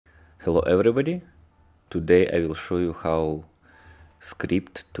Hello everybody, today I will show you how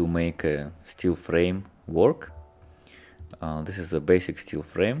script to make a steel frame work. This is a basic steel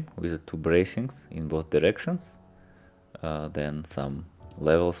frame with two bracings in both directions, then some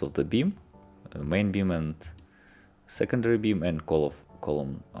levels of the beam, main beam and secondary beam, and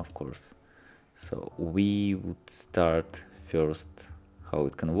column of course. So we would start first how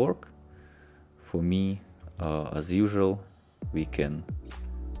it can work. For me, as usual, we can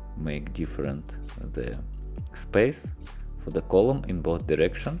make different the space for the column in both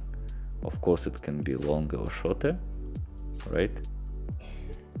direction. Of course it can be longer or shorter, right?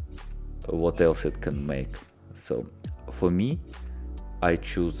 What else it can make? So for me, I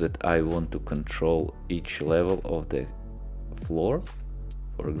choose that I want to control each level of the floor.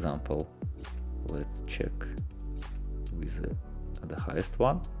 For example, let's check with the highest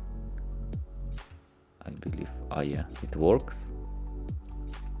one. I believe, yeah, it works.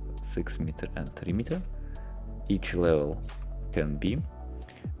 6 meter and 3 meter. Each level can be.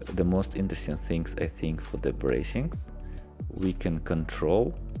 The most interesting things, I think, for the bracings, we can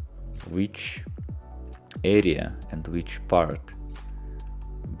control which area and which part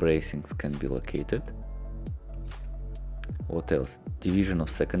bracings can be located. What else? Division of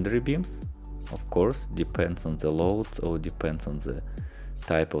secondary beams, of course, depends on the loads or depends on the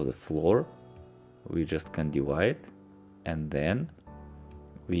type of the floor. We just can divide, and then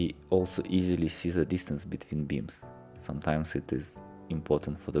we also easily see the distance between beams. Sometimes it is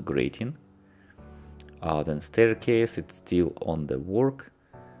important for the grating. Then staircase, it's still on the work.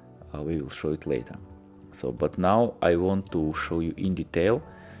 We will show it later. So, but now I want to show you in detail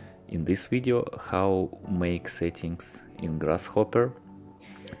in this video how make settings in Grasshopper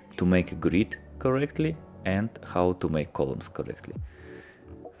to make a grid correctly and how to make columns correctly.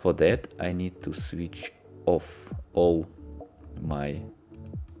 For that, I need to switch off all my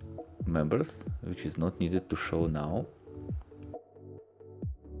members, which is not needed to show now.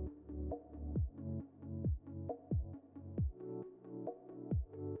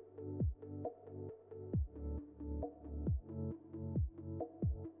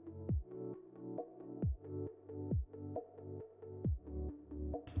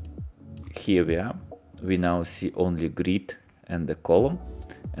 Here we are. We now see only grid and the column.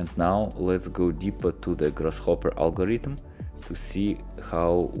 And now let's go deeper to the Grasshopper algorithm to see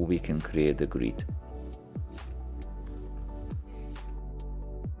how we can create a grid.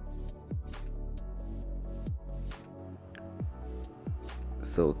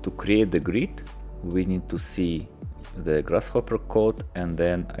 So to create the grid, we need to see the Grasshopper code, and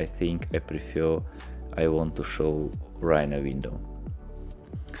then I think I want to show Rhino window.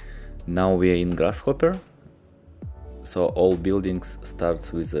 Now we are in Grasshopper. So all buildings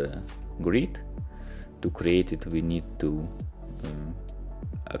starts with a grid. To create it, we need to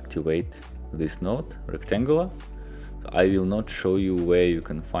activate this node, rectangular. I will not show you where you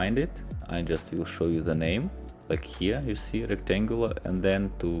can find it. I just will show you the name. Like here, you see rectangular, and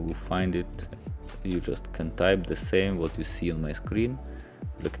then to find it, you just can type the same what you see on my screen,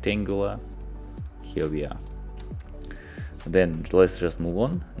 rectangular. Here we are. Then let's just move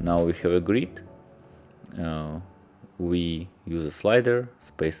on. Now we have a grid. We use a slider,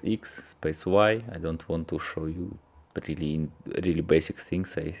 space X, space Y. I don't want to show you really basic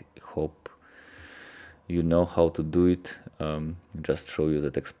things. I hope you know how to do it. Just show you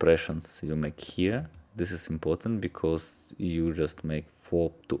that expressions you make here. This is important because you just make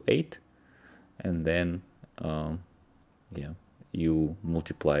 4 to 8, and then yeah, you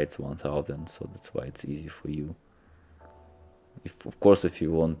multiply it 1000. So that's why it's easy for you. Of course, if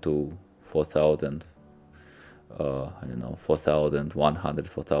you want to 4000. I don't know, 4100,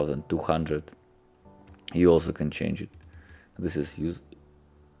 4200, you also can change it. This is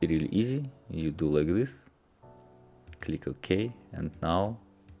really easy. You do like this, click OK, and now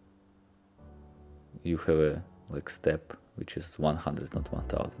you have a step which is 100, not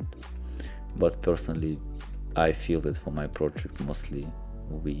 1000. But personally, I feel that for my project mostly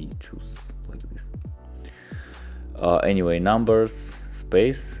we choose like this. Anyway, numbers,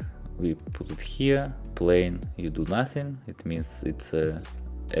 space, we put it here. Plane, you do nothing. It means it's a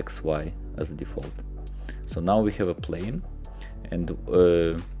XY as a default. So now we have a plane, and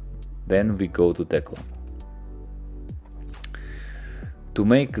then we go to Tekla. To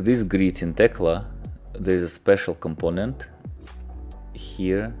make this grid in Tekla, there is a special component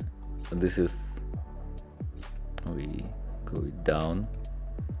here. This is, we go down,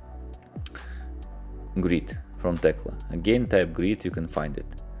 grid from Tekla. Again, type grid, you can find it.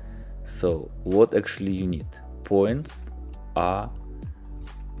 So what actually you need? Points are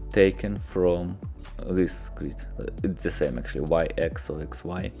taken from this grid. It's the same actually, yx or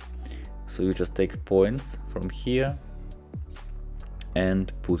xy. So you just take points from here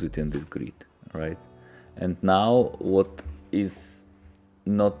and put it in this grid, right? And now what is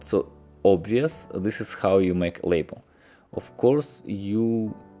not so obvious, this is how you make a label. Of course,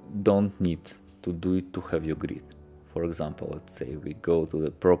 you don't need to do it to have your grid. For example, let's say we go to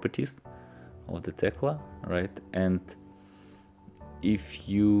the properties of the Tekla, right? And if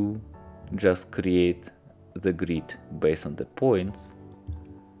you just create the grid based on the points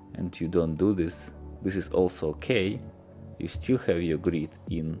and you don't do this, this is also okay. You still have your grid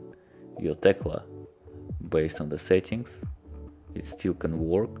in your Tekla based on the settings. It still can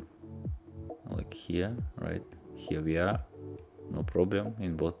work, like here, right? Here we are, no problem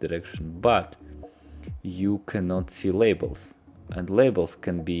in both directions, but you cannot see labels. And labels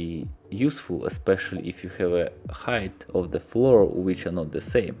can be useful, especially if you have a height of the floor which are not the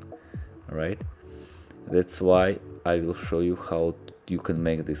same, right? That's why I will show you how you can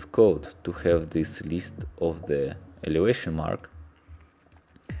make this code to have this list of the elevation mark.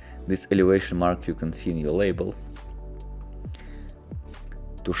 This elevation mark you can see in your labels.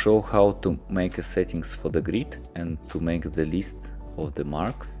 To show how to make a settings for the grid and to make the list of the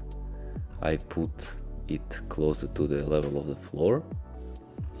marks, I put it closer to the level of the floor.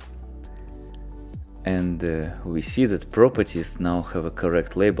 And we see that properties now have a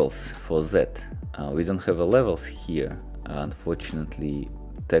correct labels for Z. We don't have a levels here. Unfortunately,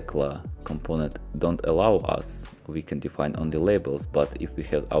 Tekla component don't allow us. We can define only labels, but if we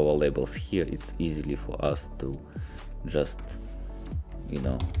have our labels here, it's easily for us to just, you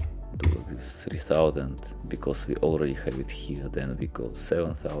know, do this 3000 because we already have it here. Then we go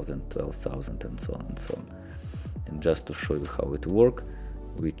 7000, 12,000 and so on and so on. And just to show you how it works,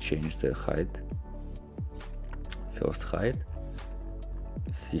 we change the height, first height,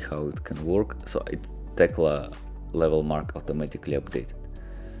 see how it can work. So it's Tekla level mark automatically updated.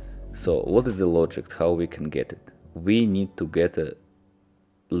 So what is the logic, how we can get it? We need to get a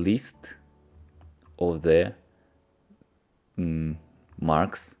list of the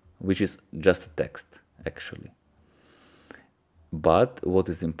marks, which is just a text actually. But what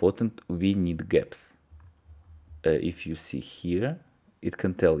is important, we need gaps. If you see here, it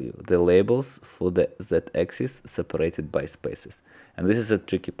can tell you the labels for the z-axis separated by spaces. And this is a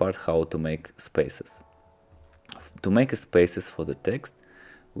tricky part, how to make spaces. To make spaces for the text,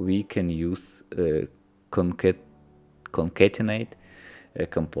 we can use concatenate a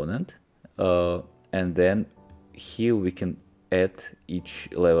component, and then here we can add each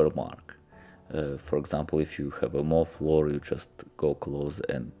level mark. For example, if you have a more floor, you just go close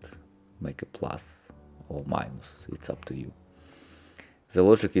and make a plus or minus, it's up to you. The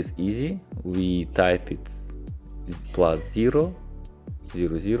logic is easy. We type it's plus 0,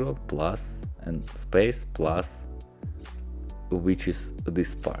 0, 0, plus, and space, plus, which is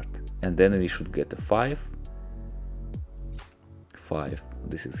this part. And then we should get a 5,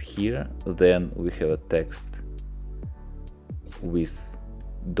 this is here. Then we have a text with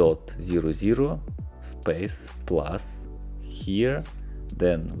dot 0, 0, space, plus, here.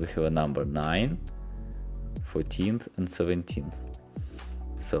 Then we have a number 9, 14th and 17th.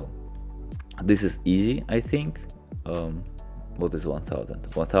 So this is easy, I think. What is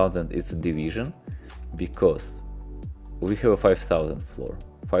 1000? 1000 is a division, because we have a 5000 floor.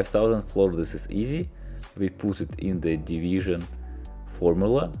 5000 floor, this is easy. We put it in the division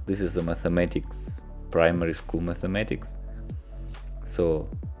formula. This is the mathematics, primary school mathematics. So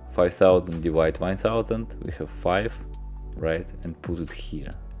 5000 divide 1000, we have 5, right? And put it here.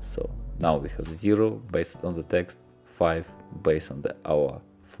 So now we have 0 based on the text, 5 based on our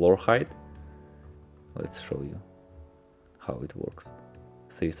floor height. Let's show you how it works.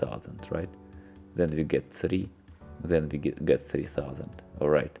 3000, right? Then we get 3, then we get 3000. All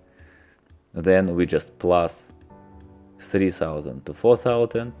right. Then we just plus 3000 to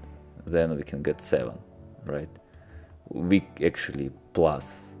 4000, then we can get 7, right? We actually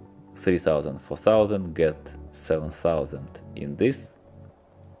plus 3000, 4000, get 7000 in this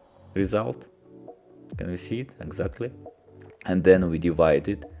result. Can we see it exactly? And then we divide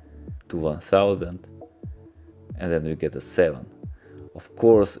it to 1000, and then we get a 7. Of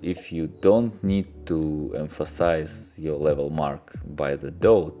course, if you don't need to emphasize your level mark by the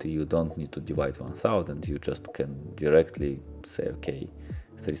dot, you don't need to divide 1000, you just can directly say, okay,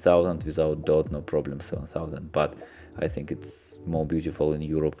 3000 without dot, no problem, 7000. But I think it's more beautiful in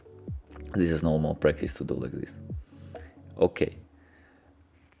Europe. This is normal practice to do like this. Okay,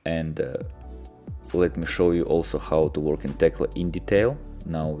 and let me show you also how to work in Tekla in detail.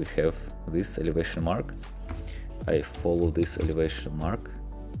 Now we have this elevation mark. I follow this elevation mark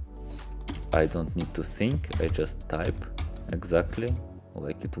I don't need to think, I just type exactly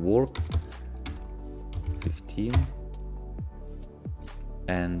like it worked. 15.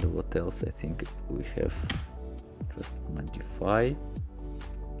 And what else? I think we have just modify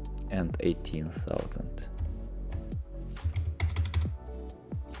and 18,000.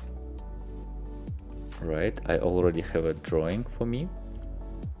 Right, I already have a drawing for me.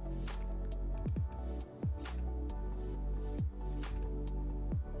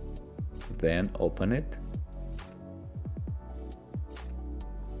 Then open it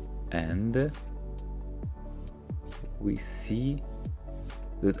and we see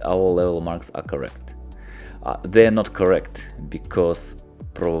that our level marks are correct. They're not correct because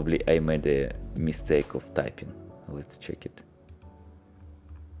probably I made a mistake of typing. Let's check it.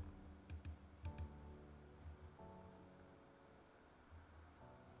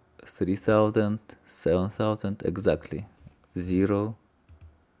 $3,000, $7,000, exactly. 0,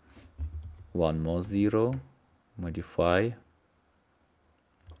 one more 0, modify.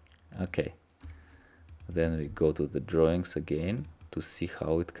 Okay. Then we go to the drawings again to see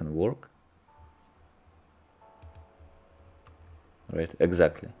how it can work. Right,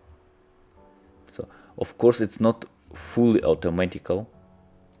 exactly. So, of course, it's not fully automatical.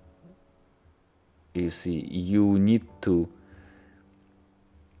 You see, you need to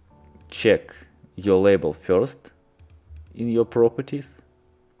check your label first in your properties,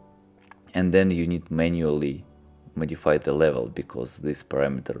 and then you need manually modify the level because this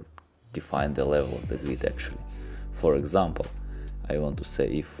parameter defines the level of the grid actually. For example, I want to say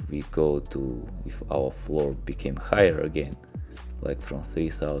if our floor became higher again, like from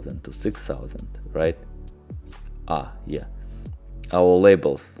 3,000 to 6,000, right? Yeah, our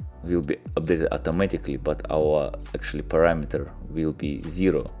labels will be updated automatically, but our actually parameter will be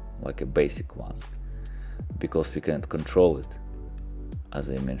 0, like a basic one, because we can't control it. As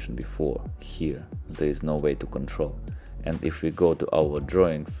I mentioned before, here there is no way to control. And if we go to our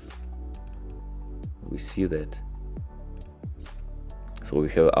drawings, we see that. So we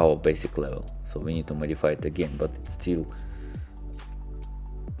have our basic level, so we need to modify it again, but it's still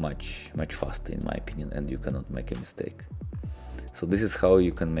much faster in my opinion, and you cannot make a mistake. So this is how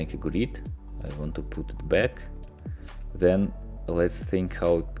you can make a grid. I want to put it back. Then let's think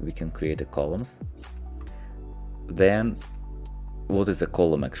how we can create a columns. Then what is a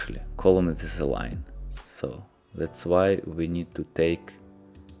column actually? Column is a line, so that's why we need to take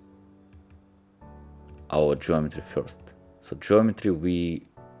our geometry first. So geometry, we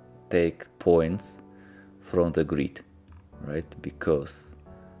take points from the grid, right? Because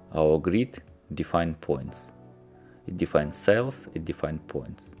our grid defines points. It defines cells, it defines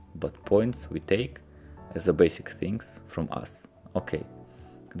points, but points we take as the basic things from us. Okay,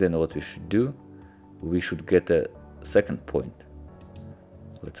 then what we should do, we should get a second point.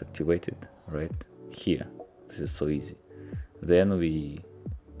 Let's activate it right here. This is so easy. Then we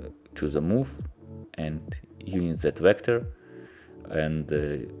choose a move and unit z vector, and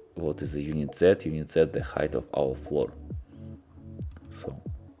what is the unit z? Unit z, the height of our floor. So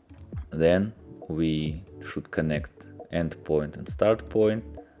then we should connect end point and start point,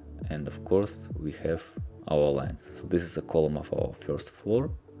 and of course we have our lines. So this is a column of our first floor,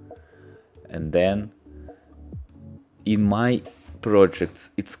 and then in my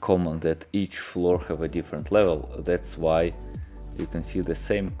projects it's common that each floor have a different level. That's why you can see the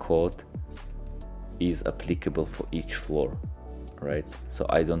same code is applicable for each floor, right? So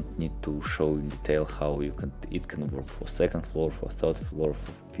I don't need to show in detail how it can work for second floor, for third floor,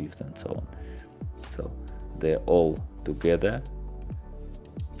 for fifth, and so on. So they're all together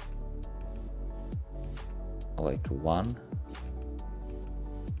like one,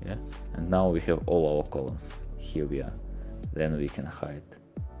 yeah. And now we have all our columns. Here we are. Then we can hide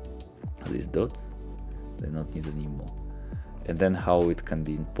these dots, they're not needed anymore. And then how it can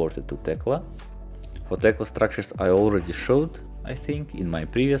be imported to Tekla. For Tekla Structures I already showed, I think, in my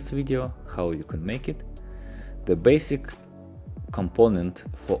previous video how you can make it. The basic component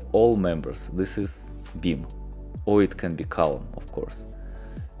for all members, this is beam, or it can be column, of course.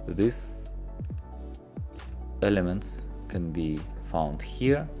 These elements can be found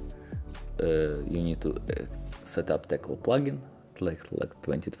here. You need to set up Tekla plugin like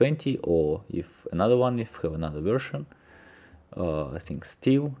 2020, or if another one, if you have another version. I think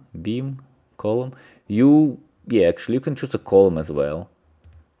steel, beam, column. Actually you can choose a column as well,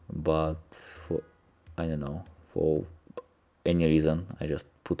 but for, I don't know, for any reason I just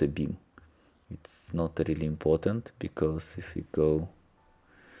put a beam. It's not really important, because if we go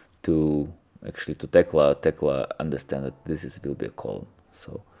to Tekla understand that this will be a column.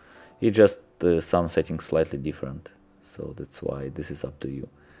 So it's just some settings slightly different, so that's why this is up to you.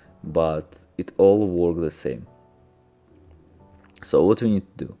 but it all works the same. So what we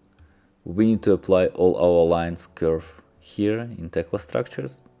need to do? We need to apply all our lines curve here in Tekla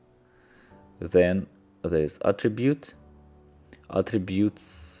Structures. Then there is attributes,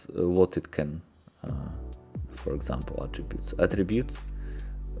 what it can, for example, attributes.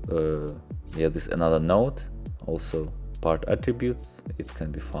 Yeah, this is another node, also part attributes. It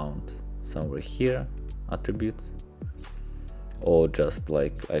can be found somewhere here, attributes, or just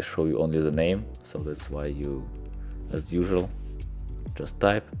like I show you only the name, so that's why you, as usual, just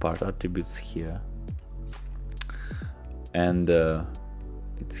type part attributes here, and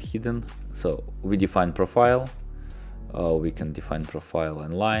it's hidden. So we define profile. We can define profile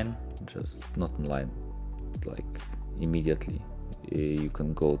and line, just not in line, like immediately. You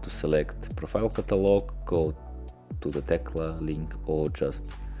can go to select profile catalog, go to the Tekla link, or just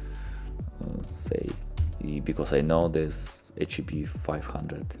say, because I know there's HEB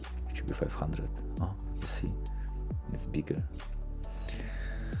 500. Oh, you see, it's bigger.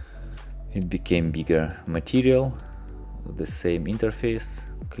 It became bigger. Material, the same interface,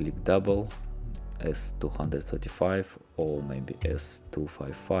 click double, S235 or maybe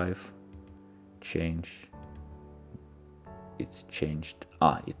S255, change. It's changed.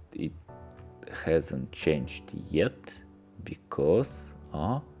 It hasn't changed yet because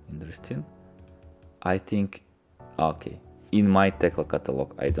interesting. I think, okay, in my Tekla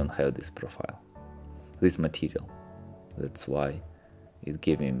catalog I don't have this profile, this material. That's why it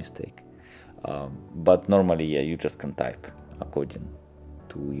gave me a mistake. But normally, yeah, you just can type according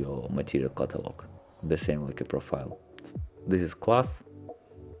to your material catalog, the same like a profile. This is class.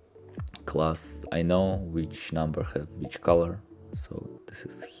 I know which number have which color, so this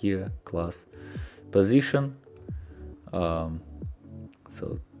is here, class. Position,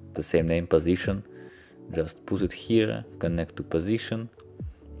 so the same name, position, just put it here, connect to position,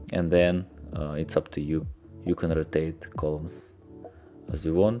 and then it's up to you. You can rotate columns as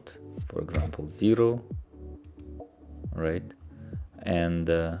you want, for example 0, right? And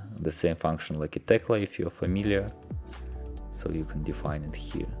the same function like a Tekla if you're familiar, so you can define it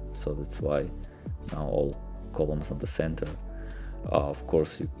here. So that's why now all columns at the center. Of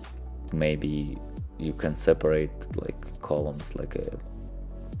course, maybe you can separate like columns like a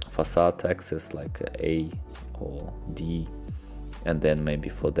facade axis, like A or D, and then maybe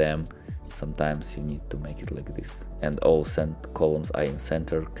for them sometimes you need to make it like this, and all columns are in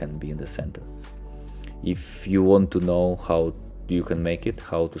center, can be in the center. If you want to know how you can make it,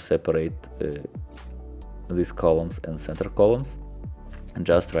 how to separate these columns and center columns,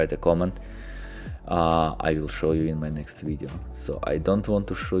 just write a comment. I will show you in my next video. So I don't want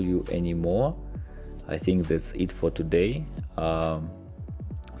to show you anymore. I think that's it for today.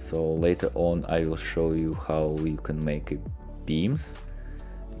 So later on I will show you how you can make beams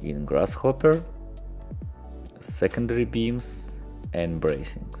in Grasshopper, secondary beams and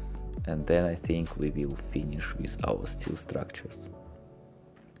bracings, and then I think we will finish with our steel structures.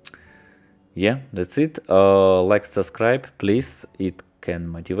 Yeah, that's it. Like, subscribe please, it can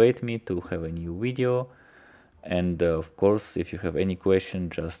motivate me to have a new video. And of course, if you have any question,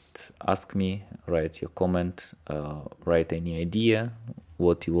 just ask me, write your comment, write any idea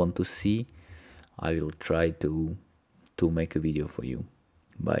what you want to see. I will try to make a video for you.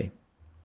 Bye.